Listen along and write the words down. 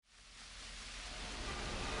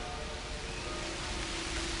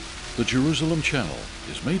The Jerusalem Channel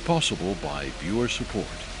is made possible by viewer support.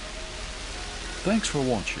 Thanks for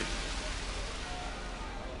watching.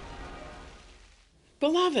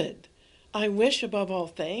 Beloved, I wish above all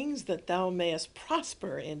things that thou mayest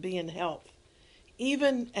prosper and be in health,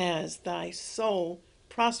 even as thy soul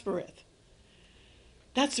prospereth.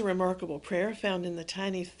 That's a remarkable prayer found in the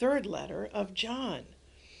tiny third letter of John.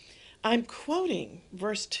 I'm quoting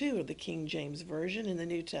verse 2 of the King James Version in the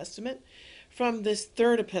New Testament from this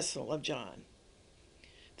third epistle of John.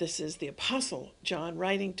 This is the Apostle John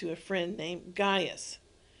writing to a friend named Gaius.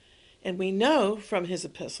 And we know from his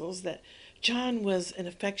epistles that John was an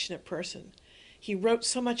affectionate person. He wrote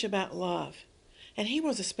so much about love, and he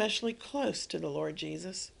was especially close to the Lord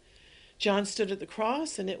Jesus. John stood at the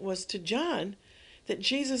cross, and it was to John that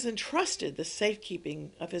Jesus entrusted the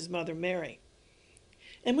safekeeping of his mother Mary.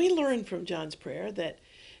 And we learn from John's prayer that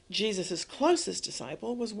Jesus' closest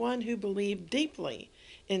disciple was one who believed deeply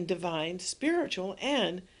in divine, spiritual,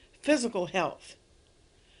 and physical health.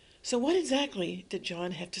 So what exactly did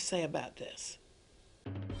John have to say about this?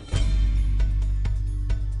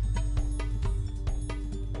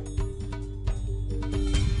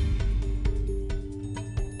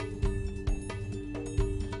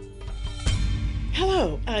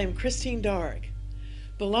 Hello, I'm Christine Darg.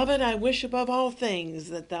 Beloved, I wish above all things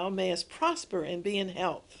that thou mayest prosper and be in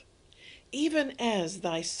health, even as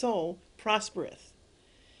thy soul prospereth.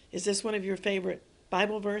 Is this one of your favorite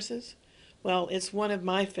Bible verses? Well, it's one of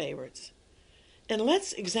my favorites. And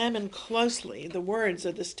let's examine closely the words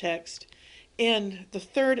of this text in the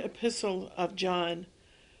third epistle of John,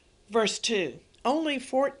 verse 2. Only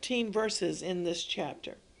 14 verses in this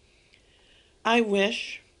chapter. I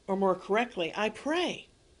wish, or more correctly, I pray.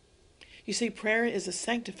 You see, prayer is a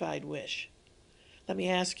sanctified wish. Let me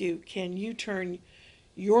ask you, can you turn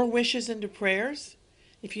your wishes into prayers?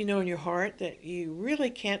 If you know in your heart that you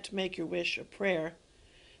really can't make your wish a prayer,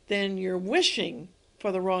 then you're wishing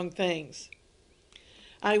for the wrong things.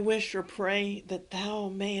 I wish or pray that thou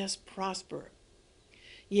mayest prosper.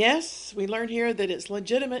 Yes, we learn here that it's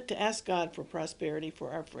legitimate to ask God for prosperity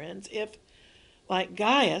for our friends if, like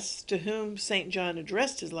Gaius, to whom St. John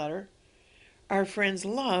addressed his letter, our friends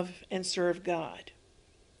love and serve God.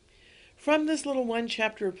 From this little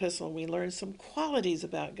one-chapter epistle, we learn some qualities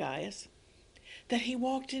about Gaius: that he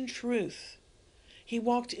walked in truth, he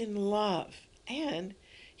walked in love, and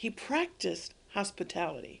he practiced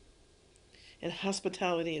hospitality. And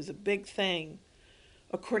hospitality is a big thing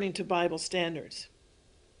according to Bible standards.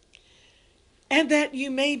 And that you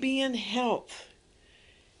may be in health.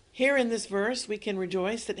 Here in this verse, we can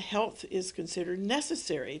rejoice that health is considered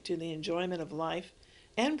necessary to the enjoyment of life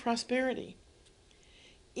and prosperity,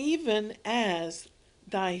 even as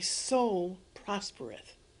thy soul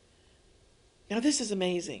prospereth. Now this is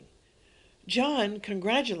amazing. John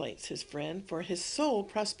congratulates his friend for his soul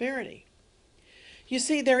prosperity. You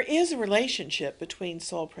see, there is a relationship between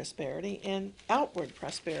soul prosperity and outward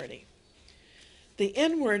prosperity. The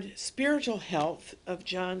inward spiritual health of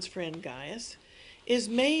John's friend Gaius is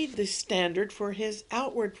made the standard for his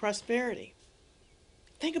outward prosperity.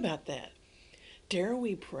 Think about that. Dare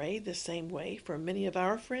we pray the same way for many of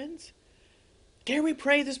our friends? Dare we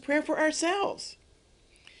pray this prayer for ourselves?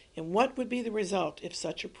 And what would be the result if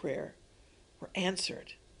such a prayer were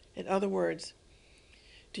answered? In other words,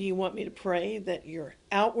 do you want me to pray that your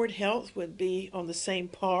outward health would be on the same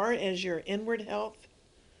par as your inward health?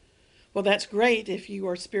 Well, that's great if you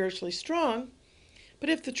are spiritually strong, but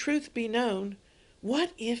if the truth be known,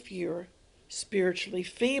 what if you're spiritually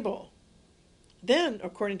feeble? Then,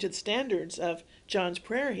 according to the standards of John's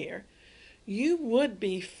prayer here, you would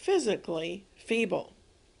be physically feeble.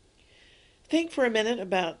 Think for a minute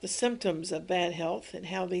about the symptoms of bad health and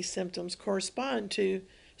how these symptoms correspond to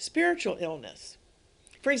spiritual illness.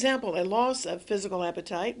 For example, a loss of physical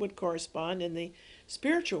appetite would correspond in the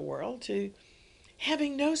spiritual world to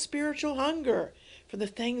having no spiritual hunger for the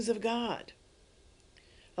things of God.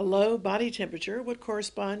 A low body temperature would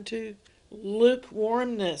correspond to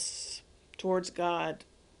lukewarmness towards God,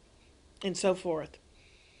 and so forth.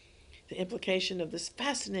 The implication of this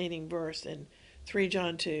fascinating verse in 3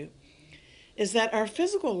 John 2 is that our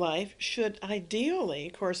physical life should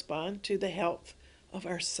ideally correspond to the health of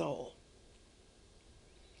our soul.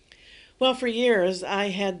 Well, for years I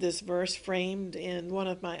had this verse framed in one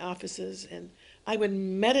of my offices, and I would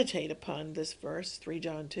meditate upon this verse, 3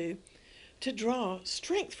 John 2, to draw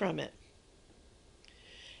strength from it.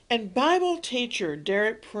 And Bible teacher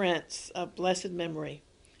Derek Prince of blessed memory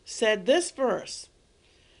said this verse,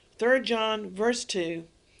 3 John verse 2,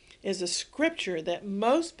 is a scripture that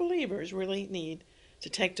most believers really need to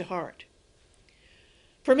take to heart.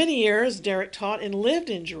 For many years, Derek taught and lived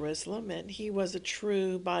in Jerusalem, and he was a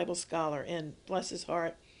true Bible scholar. And bless his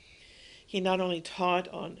heart, he not only taught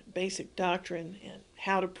on basic doctrine and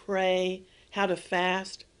how to pray, how to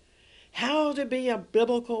fast, how to be a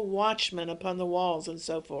biblical watchman upon the walls, and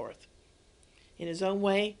so forth. In his own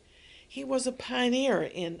way, he was a pioneer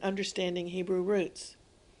in understanding Hebrew roots.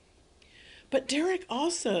 But Derek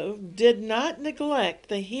also did not neglect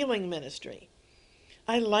the healing ministry.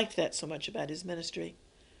 I liked that so much about his ministry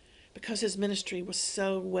because his ministry was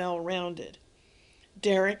so well-rounded.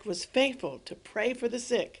 Derek was faithful to pray for the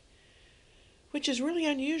sick, which is really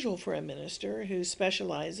unusual for a minister who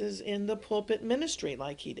specializes in the pulpit ministry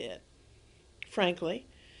like he did. Frankly,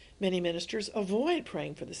 many ministers avoid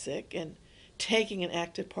praying for the sick and taking an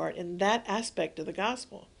active part in that aspect of the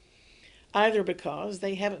gospel, either because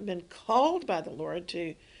they haven't been called by the Lord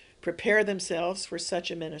to prepare themselves for such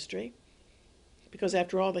a ministry, because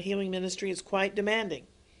after all, the healing ministry is quite demanding,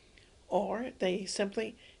 or they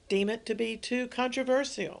simply deem it to be too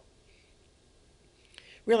controversial.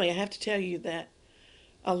 Really, I have to tell you that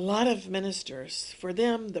a lot of ministers, for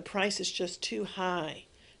them, the price is just too high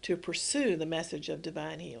to pursue the message of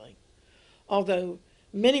divine healing. Although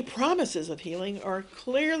many promises of healing are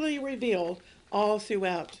clearly revealed all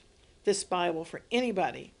throughout this Bible for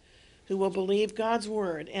anybody who will believe God's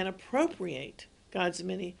word and appropriate God's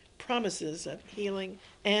many promises of healing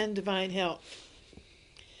and divine health.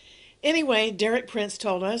 Anyway, Derek Prince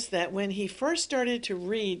told us that when he first started to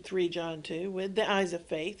read 3 John 2 with the eyes of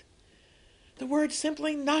faith, the word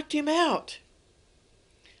simply knocked him out.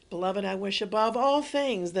 Beloved, I wish above all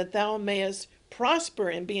things that thou mayest prosper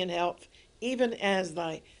and be in health, even as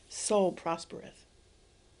thy soul prospereth.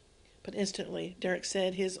 But instantly, Derek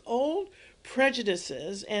said, his old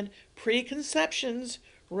prejudices and preconceptions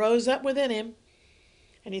rose up within him,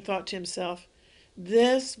 and he thought to himself,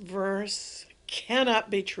 this verse cannot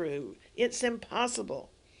be true. It's impossible.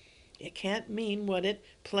 It can't mean what it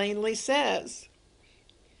plainly says.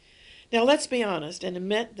 Now, let's be honest and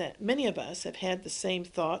admit that many of us have had the same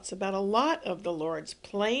thoughts about a lot of the Lord's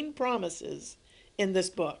plain promises in this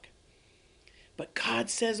book. But God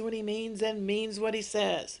says what he means and means what he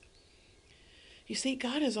says. You see,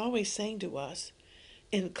 God is always saying to us,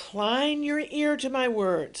 incline your ear to my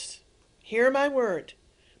words. Hear my word.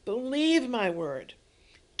 Believe my word.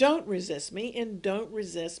 Don't resist me and don't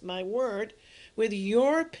resist my word with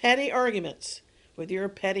your petty arguments, with your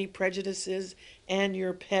petty prejudices and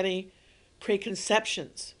your petty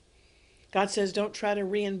preconceptions. God says, don't try to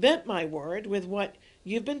reinvent my word with what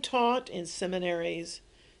you've been taught in seminaries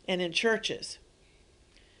and in churches.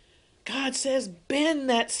 God says, bend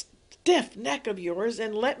that stiff neck of yours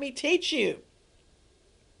and let me teach you.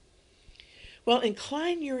 Well,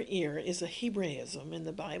 incline your ear is a Hebraism in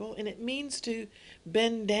the Bible, and it means to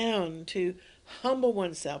bend down, to humble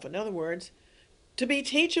oneself. In other words, to be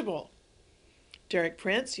teachable. Derek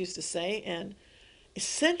Prince used to say, an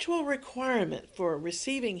essential requirement for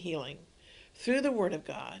receiving healing through the Word of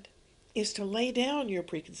God is to lay down your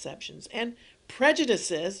preconceptions and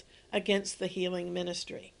prejudices against the healing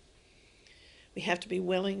ministry. We have to be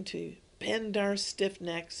willing to bend our stiff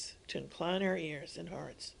necks, to incline our ears and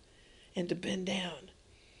hearts, and to bend down.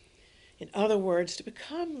 In other words, to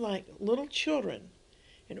become like little children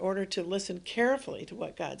in order to listen carefully to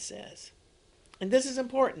what God says. And this is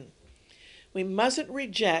important. We mustn't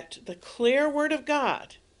reject the clear word of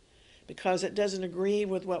God because it doesn't agree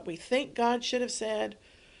with what we think God should have said,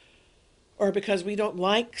 or because we don't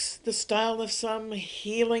like the style of some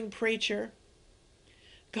healing preacher.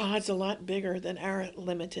 God's a lot bigger than our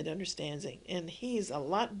limited understanding, and he's a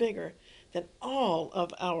lot bigger than all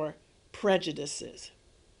of our prejudices.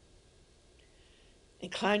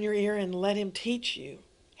 Incline your ear and let him teach you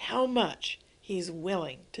how much he's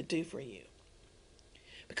willing to do for you.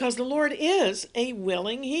 Because the Lord is a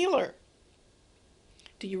willing healer.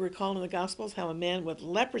 Do you recall in the Gospels how a man with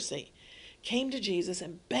leprosy came to Jesus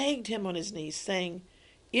and begged him on his knees, saying,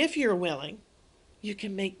 if you're willing, you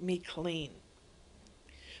can make me clean.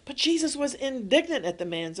 But Jesus was indignant at the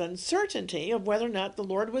man's uncertainty of whether or not the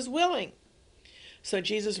Lord was willing. So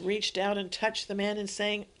Jesus reached out and touched the man and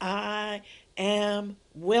saying, I am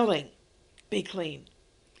willing, be clean.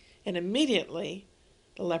 And immediately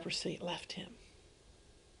the leprosy left him.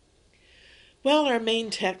 Well, our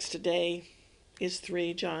main text today is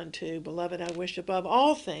 3 John 2. Beloved, I wish above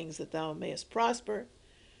all things that thou mayest prosper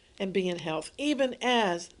and be in health, even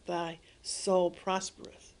as thy soul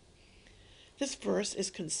prospereth. This verse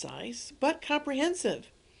is concise but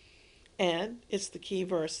comprehensive, and it's the key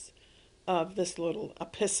verse of this little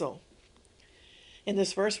epistle. In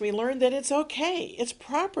this verse, we learn that it's okay, it's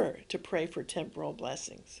proper to pray for temporal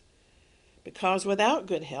blessings, because without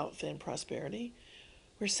good health and prosperity,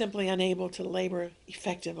 we're simply unable to labor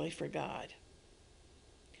effectively for God.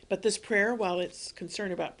 But this prayer, while it's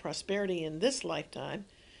concerned about prosperity in this lifetime,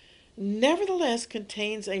 nevertheless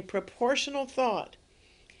contains a proportional thought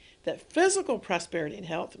that physical prosperity and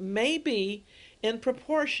health may be in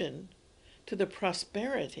proportion to the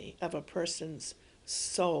prosperity of a person's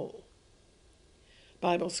soul.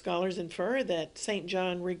 Bible scholars infer that St.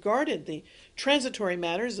 John regarded the transitory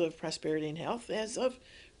matters of prosperity and health as of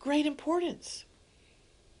great importance.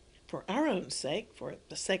 For our own sake, for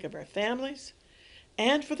the sake of our families,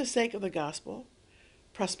 and for the sake of the gospel,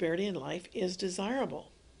 prosperity in life is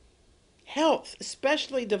desirable. Health,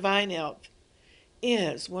 especially divine health,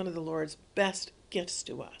 is one of the Lord's best gifts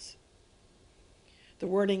to us. The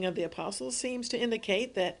wording of the apostle seems to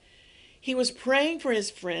indicate that he was praying for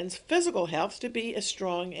his friend's physical health to be as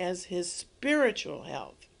strong as his spiritual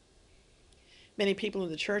health. Many people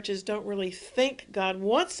in the churches don't really think God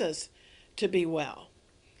wants us to be well.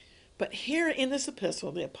 But here in this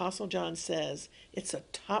epistle, the Apostle John says it's a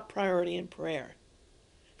top priority in prayer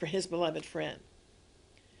for his beloved friend.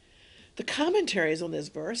 The commentaries on this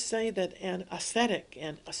verse say that an ascetic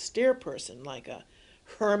and austere person like a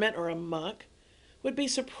hermit or a monk would be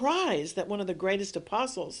surprised that one of the greatest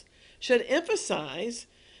apostles should emphasize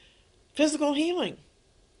physical healing.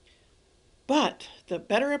 But the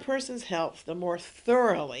better a person's health, the more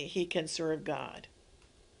thoroughly he can serve God.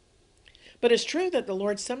 But it's true that the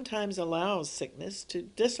Lord sometimes allows sickness to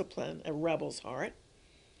discipline a rebel's heart.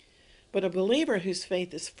 But a believer whose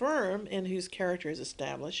faith is firm and whose character is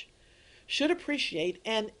established should appreciate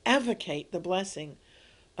and advocate the blessing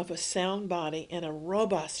of a sound body and a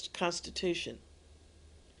robust constitution.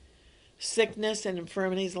 Sickness and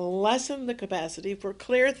infirmities lessen the capacity for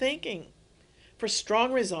clear thinking, for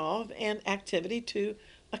strong resolve and activity to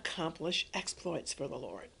accomplish exploits for the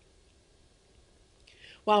Lord.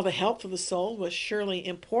 While the health of the soul was surely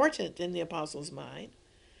important in the apostle's mind,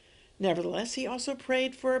 nevertheless, he also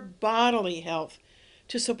prayed for bodily health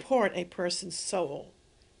to support a person's soul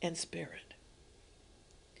and spirit.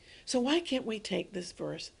 So why can't we take this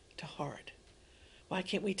verse to heart? Why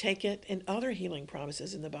can't we take it and other healing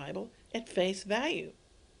promises in the Bible at face value?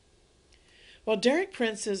 Well, Derek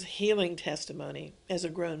Prince's healing testimony as a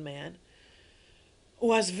grown man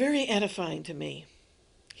was very edifying to me.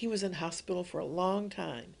 He was in hospital for a long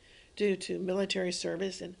time due to military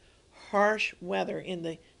service and harsh weather in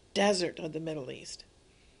the desert of the Middle East.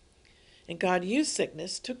 And God used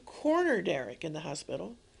sickness to corner Derek in the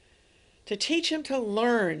hospital, to teach him to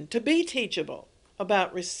learn, to be teachable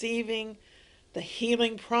about receiving the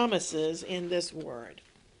healing promises in this word.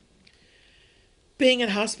 Being in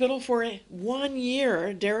hospital for 1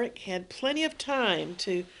 year, Derek had plenty of time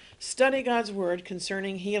to study God's word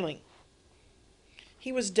concerning healing.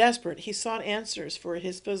 He was desperate. He sought answers for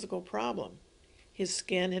his physical problem. His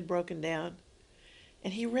skin had broken down,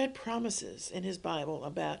 and he read promises in his Bible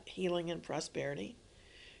about healing and prosperity.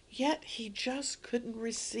 Yet he just couldn't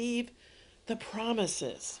receive the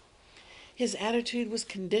promises. His attitude was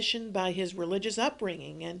conditioned by his religious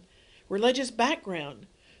upbringing and religious background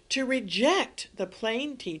to reject the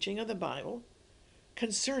plain teaching of the Bible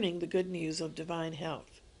concerning the good news of divine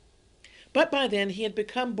health. But by then he had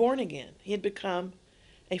become born again. He had become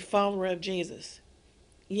a follower of Jesus.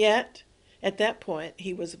 Yet, at that point,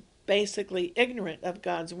 he was basically ignorant of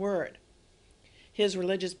God's word. His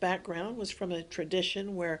religious background was from a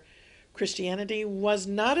tradition where Christianity was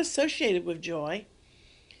not associated with joy.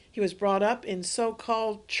 He was brought up in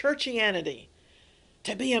so-called churchianity,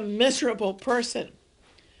 to be a miserable person.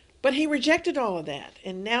 But he rejected all of that,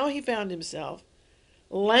 and now he found himself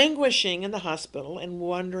languishing in the hospital and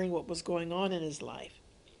wondering what was going on in his life.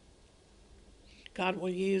 God will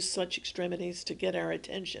use such extremities to get our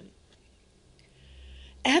attention.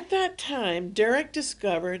 At that time, Derek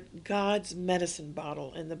discovered God's medicine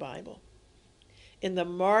bottle in the Bible, in the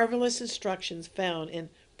marvelous instructions found in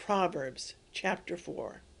Proverbs chapter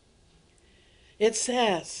 4. It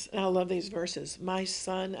says, and I love these verses, "My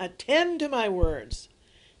son, attend to my words,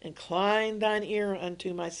 incline thine ear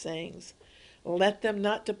unto my sayings. Let them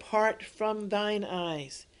not depart from thine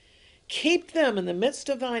eyes. Keep them in the midst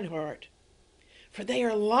of thine heart, for they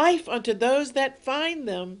are life unto those that find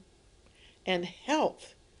them, and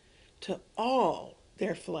health to all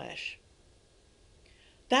their flesh."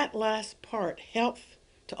 That last part, health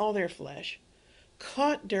to all their flesh,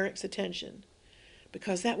 caught Derek's attention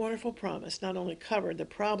because that wonderful promise not only covered the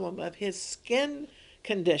problem of his skin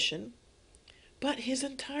condition, but his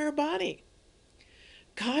entire body.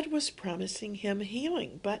 God was promising him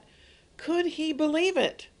healing, but could he believe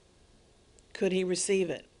it? Could he receive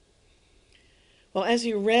it? Well, as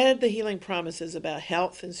he read the healing promises about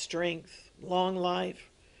health and strength, long life,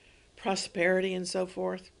 prosperity, and so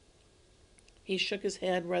forth, he shook his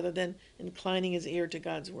head rather than inclining his ear to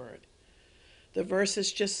God's word. The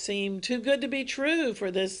verses just seemed too good to be true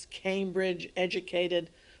for this Cambridge-educated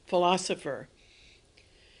philosopher.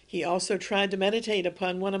 He also tried to meditate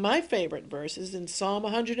upon one of my favorite verses in Psalm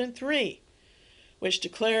 103, which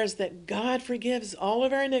declares that God forgives all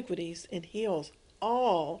of our iniquities and heals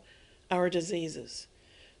all our diseases,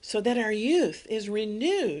 so that our youth is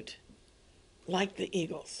renewed like the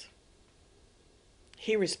eagles.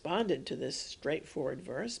 He responded to this straightforward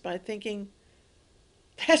verse by thinking,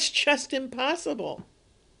 that's just impossible.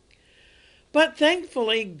 But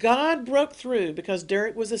thankfully, God broke through because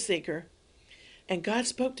Derek was a seeker, and God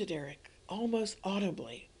spoke to Derek almost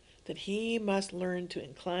audibly that he must learn to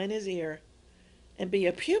incline his ear and be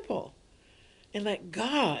a pupil and let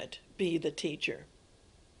God be the teacher.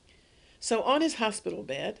 So on his hospital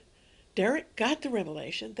bed, Derek got the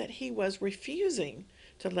revelation that he was refusing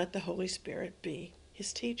to let the Holy Spirit be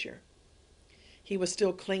his teacher. He was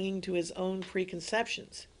still clinging to his own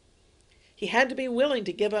preconceptions. He had to be willing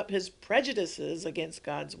to give up his prejudices against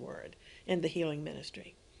God's word and the healing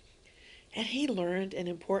ministry. And he learned an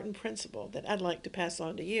important principle that I'd like to pass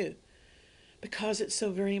on to you because it's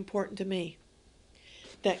so very important to me.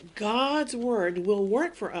 That God's word will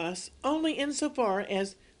work for us only insofar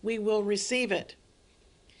as we will receive it.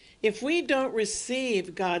 If we don't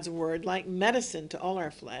receive God's word like medicine to all our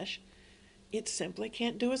flesh, it simply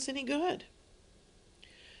can't do us any good.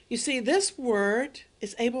 You see, this word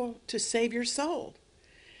is able to save your soul.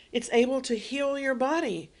 It's able to heal your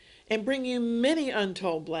body and bring you many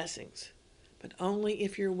untold blessings, but only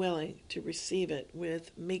if you're willing to receive it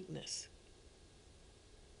with meekness.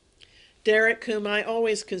 Derek, whom I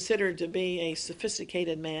always considered to be a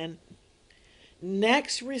sophisticated man,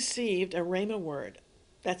 next received a rhema word.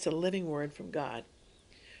 That's a living word from God.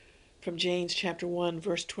 From James chapter 1,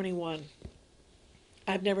 verse 21.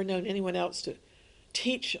 I've never known anyone else to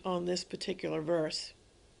teach on this particular verse.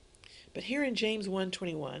 But here in James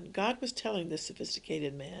 1:21, God was telling this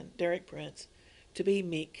sophisticated man, Derek Prince, to be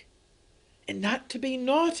meek and not to be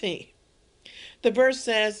naughty. The verse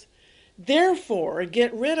says, therefore,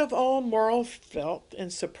 get rid of all moral filth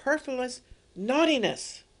and superfluous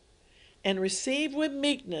naughtiness, and receive with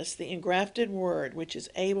meekness the engrafted word, which is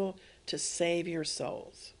able to save your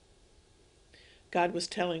souls. God was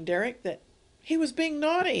telling Derek that he was being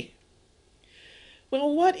naughty.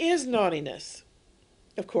 Well, what is naughtiness?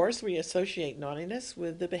 Of course, we associate naughtiness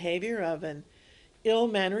with the behavior of an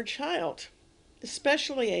ill-mannered child,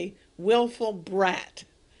 especially a willful brat.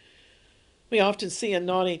 We often see a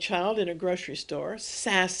naughty child in a grocery store,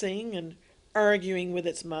 sassing and arguing with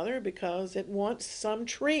its mother because it wants some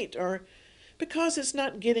treat or because it's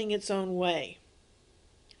not getting its own way.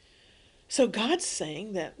 So God's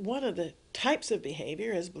saying that one of the types of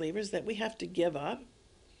behavior as believers that we have to give up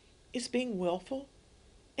is being willful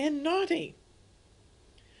and naughty.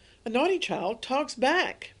 A naughty child talks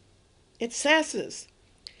back. It sasses.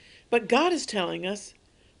 But God is telling us,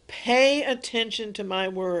 pay attention to my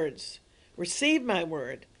words. Receive my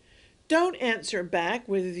word. Don't answer back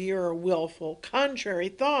with your willful, contrary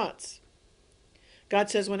thoughts. God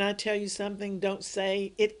says, when I tell you something, don't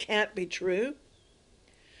say, it can't be true.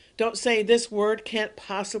 Don't say, this word can't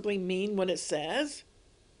possibly mean what it says.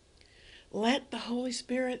 Let the Holy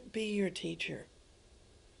Spirit be your teacher.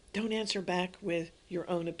 Don't answer back with your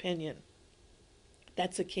own opinion.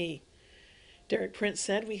 That's a key. Derek Prince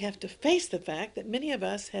said we have to face the fact that many of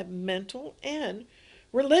us have mental and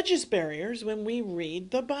religious barriers when we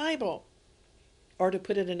read the Bible. Or to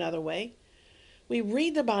put it another way, we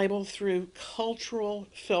read the Bible through cultural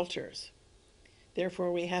filters.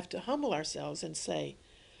 Therefore, we have to humble ourselves and say,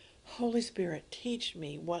 Holy Spirit, teach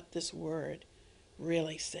me what this word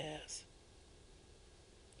really says.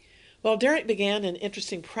 Well, Derek began an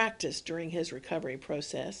interesting practice during his recovery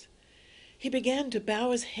process. He began to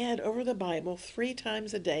bow his head over the Bible 3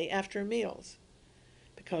 times a day after meals,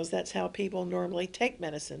 because that's how people normally take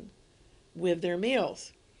medicine, with their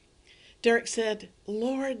meals. Derek said,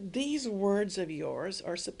 Lord, these words of yours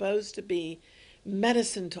are supposed to be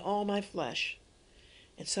medicine to all my flesh,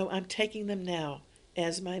 and so I'm taking them now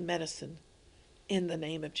as my medicine in the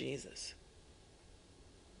name of Jesus.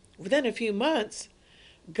 Within a few months,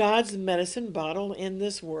 God's medicine bottle in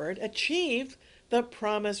this word achieved the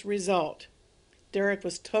promised result. Derek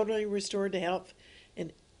was totally restored to health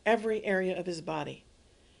in every area of his body,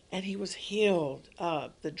 and he was healed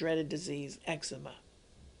of the dreaded disease, eczema.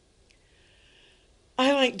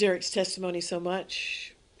 I like Derek's testimony so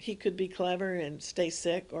much. He could be clever and stay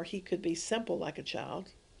sick, or he could be simple like a child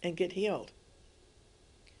and get healed.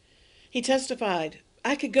 He testified,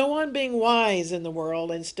 I could go on being wise in the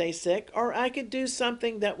world and stay sick, or I could do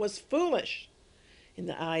something that was foolish in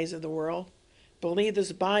the eyes of the world, believe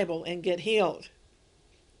this Bible and get healed.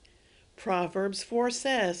 Proverbs 4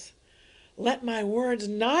 says, let my words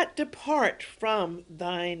not depart from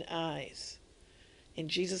thine eyes. And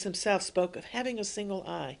Jesus himself spoke of having a single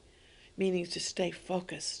eye, meaning to stay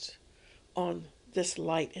focused on this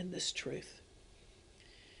light and this truth.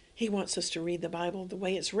 He wants us to read the Bible the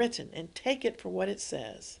way it's written and take it for what it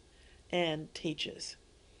says and teaches.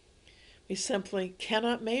 We simply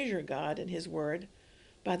cannot measure God and his word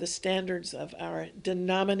by the standards of our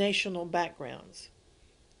denominational backgrounds.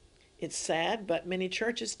 It's sad, but many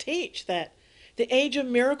churches teach that the age of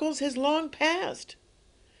miracles has long passed.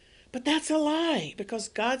 But that's a lie, because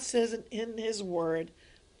God says in his word,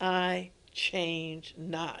 I change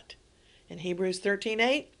not. In Hebrews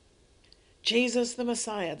 13:8, Jesus the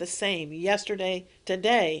Messiah, the same yesterday,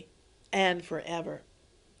 today, and forever.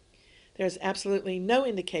 There's absolutely no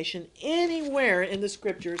indication anywhere in the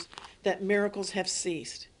scriptures that miracles have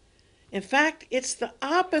ceased. In fact, it's the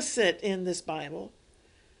opposite in this Bible.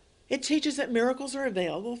 It teaches that miracles are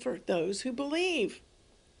available for those who believe.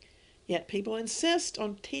 Yet people insist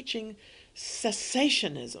on teaching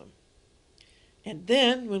cessationism. And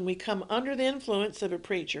then when we come under the influence of a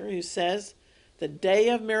preacher who says the day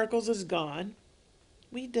of miracles is gone,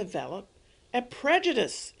 we develop a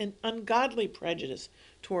prejudice, an ungodly prejudice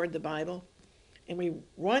toward the Bible, and we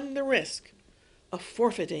run the risk of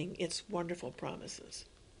forfeiting its wonderful promises.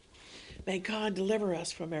 May God deliver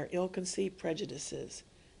us from our ill-conceived prejudices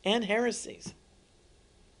and heresies.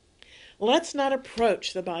 Let's not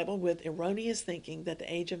approach the Bible with erroneous thinking that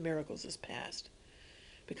the age of miracles is past.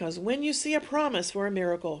 Because when you see a promise for a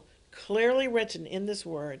miracle clearly written in this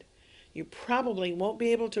word, you probably won't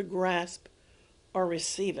be able to grasp or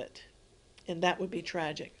receive it. And that would be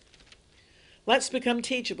tragic. Let's become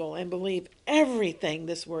teachable and believe everything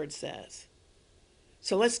this word says.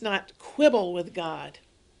 So let's not quibble with God.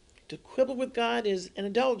 To quibble with God is an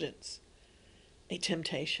indulgence, a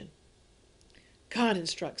temptation. God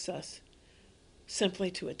instructs us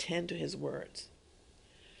simply to attend to his words.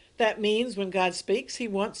 That means when God speaks, he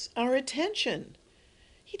wants our attention.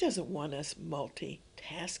 He doesn't want us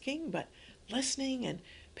multitasking, but listening and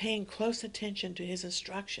paying close attention to his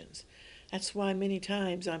instructions. That's why many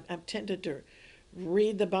times I'm tempted to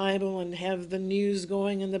read the Bible and have the news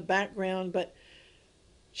going in the background, but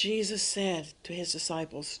Jesus said to his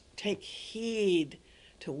disciples, take heed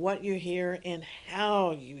to what you hear and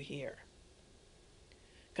how you hear.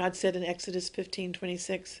 God said in Exodus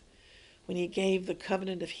 15:26, when he gave the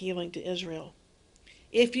covenant of healing to Israel,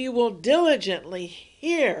 if you will diligently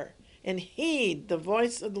hear and heed the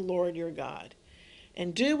voice of the Lord your God,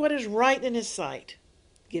 and do what is right in his sight,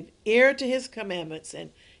 give ear to his commandments,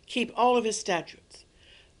 and keep all of his statutes,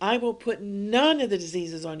 I will put none of the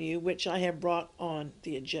diseases on you which I have brought on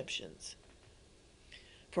the Egyptians.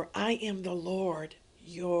 For I am the Lord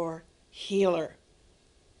your healer.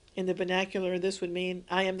 In the vernacular, this would mean,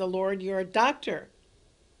 I am the Lord your doctor.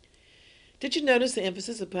 Did you notice the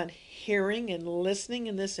emphasis upon hearing and listening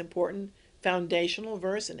in this important foundational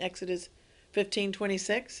verse in Exodus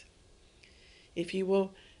 15:26? If you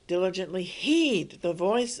will diligently heed the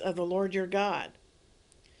voice of the Lord your God.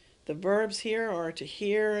 The verbs here are to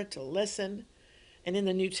hear, to listen. And in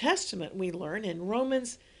the New Testament, we learn in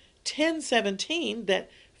Romans 10:17 that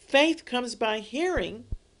faith comes by hearing,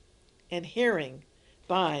 and hearing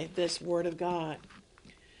by this word of God.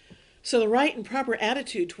 So the right and proper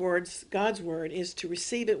attitude towards God's word is to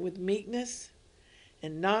receive it with meekness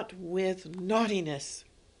and not with naughtiness.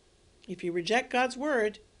 If you reject God's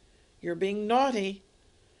word, you're being naughty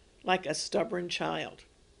like a stubborn child.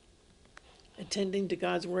 Attending to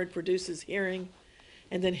God's word produces hearing,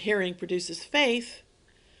 and then hearing produces faith,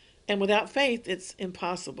 and without faith, it's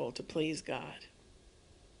impossible to please God.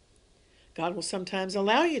 God will sometimes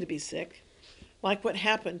allow you to be sick, like what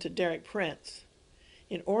happened to Derek Prince,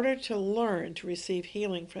 in order to learn to receive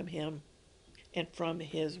healing from him and from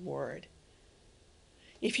his word.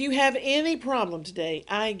 If you have any problem today,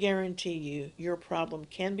 I guarantee you your problem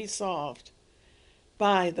can be solved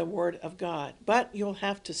by the word of God. But you'll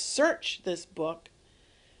have to search this book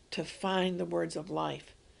to find the words of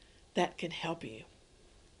life that can help you.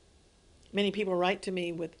 Many people write to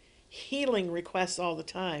me with healing requests all the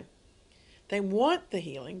time. They want the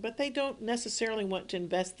healing, but they don't necessarily want to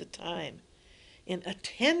invest the time in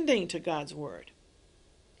attending to God's word.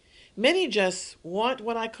 Many just want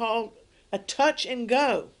what I call a touch and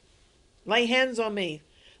go. Lay hands on me.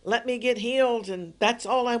 Let me get healed, and that's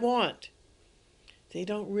all I want. They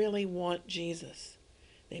don't really want Jesus.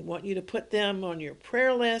 They want you to put them on your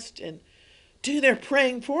prayer list and do their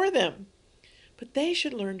praying for them. But they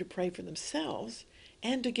should learn to pray for themselves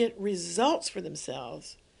and to get results for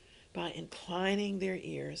themselves by inclining their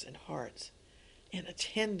ears and hearts and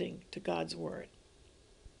attending to God's word.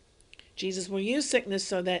 Jesus will use sickness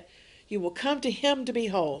so that you will come to him to be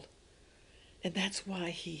whole. And that's why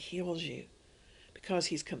he heals you, because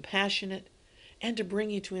he's compassionate and to bring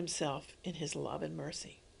you to himself in his love and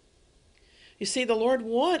mercy. You see, the Lord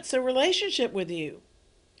wants a relationship with you.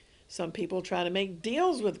 Some people try to make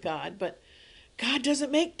deals with God, but God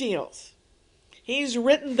doesn't make deals. He's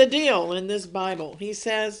written the deal in this Bible. He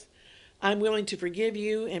says, I'm willing to forgive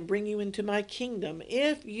you and bring you into my kingdom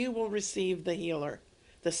if you will receive the healer,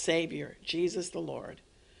 the Savior, Jesus the Lord,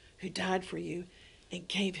 who died for you and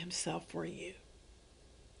gave himself for you.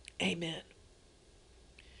 Amen.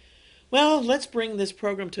 Well, let's bring this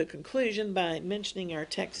program to a conclusion by mentioning our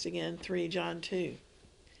text again, 3 John 2.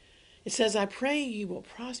 It says, I pray you will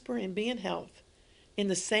prosper and be in health in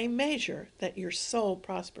the same measure that your soul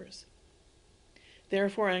prospers.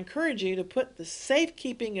 Therefore, I encourage you to put the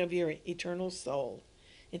safekeeping of your eternal soul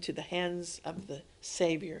into the hands of the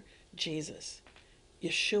Savior, Jesus.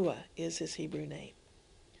 Yeshua is his Hebrew name.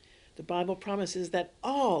 The Bible promises that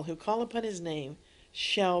all who call upon his name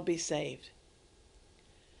shall be saved.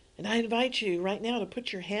 And I invite you right now to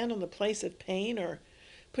put your hand on the place of pain or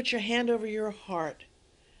put your hand over your heart.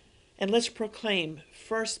 And let's proclaim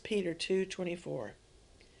 1 Peter 2:24,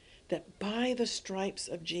 that by the stripes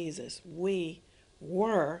of Jesus we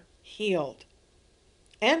were healed.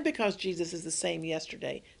 And because Jesus is the same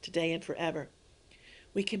yesterday, today, and forever,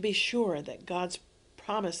 we can be sure that God's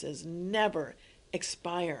promises never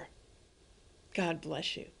expire. God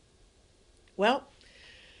bless you. Well,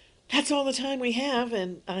 that's all the time we have,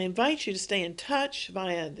 and I invite you to stay in touch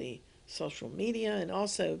via the social media and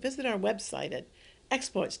also visit our website at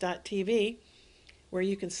exploits.tv, where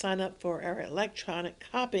you can sign up for our electronic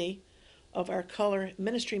copy of our color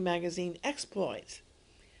ministry magazine, Exploits,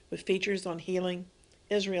 with features on healing,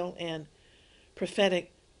 Israel, and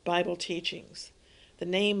prophetic Bible teachings. The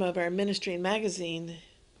name of our ministry and magazine,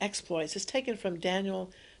 Exploits, is taken from Daniel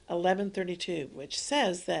 11:32, which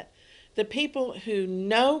says that the people who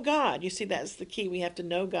know God, you see, that's the key, we have to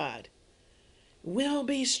know God, will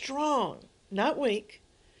be strong, not weak,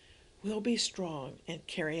 will be strong and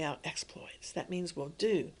carry out exploits. That means we'll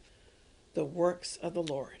do the works of the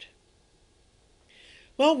Lord.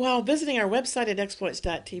 Well, while visiting our website at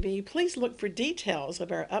exploits.tv, please look for details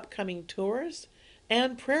of our upcoming tours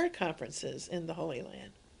and prayer conferences in the Holy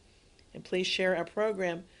Land. And please share our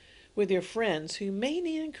program with your friends who may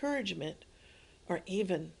need encouragement or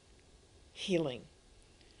even healing.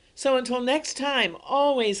 So until next time,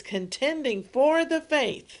 always contending for the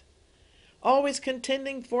faith, always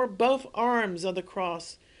contending for both arms of the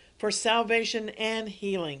cross, for salvation and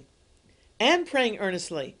healing, and praying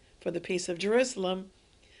earnestly for the peace of Jerusalem,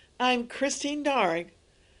 I'm Christine Darg.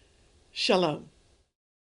 Shalom.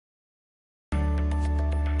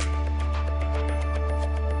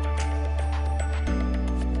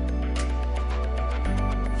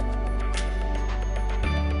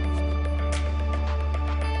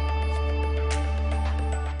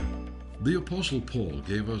 The Apostle Paul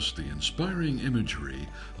gave us the inspiring imagery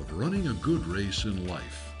of running a good race in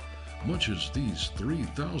life, much as these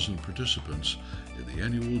 3,000 participants in the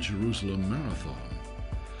annual Jerusalem Marathon.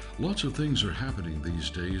 Lots of things are happening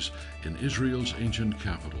these days in Israel's ancient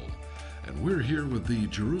capital, and we're here with the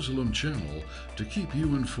Jerusalem Channel to keep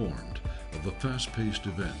you informed of the fast-paced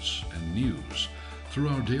events and news through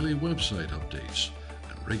our daily website updates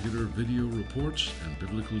and regular video reports and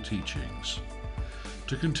biblical teachings.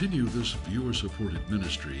 To continue this viewer-supported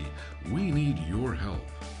ministry, we need your help.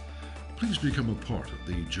 Please become a part of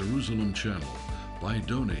the Jerusalem Channel by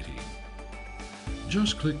donating.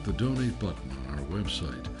 Just click the donate button on our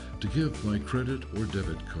website to give by credit or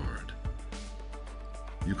debit card.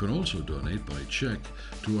 You can also donate by check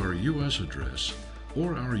to our U.S. address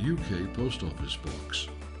or our UK post office box.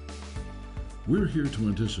 We're here to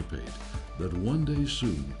anticipate that one day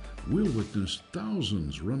soon we'll witness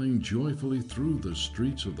thousands running joyfully through the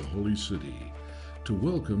streets of the Holy City to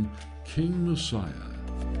welcome King Messiah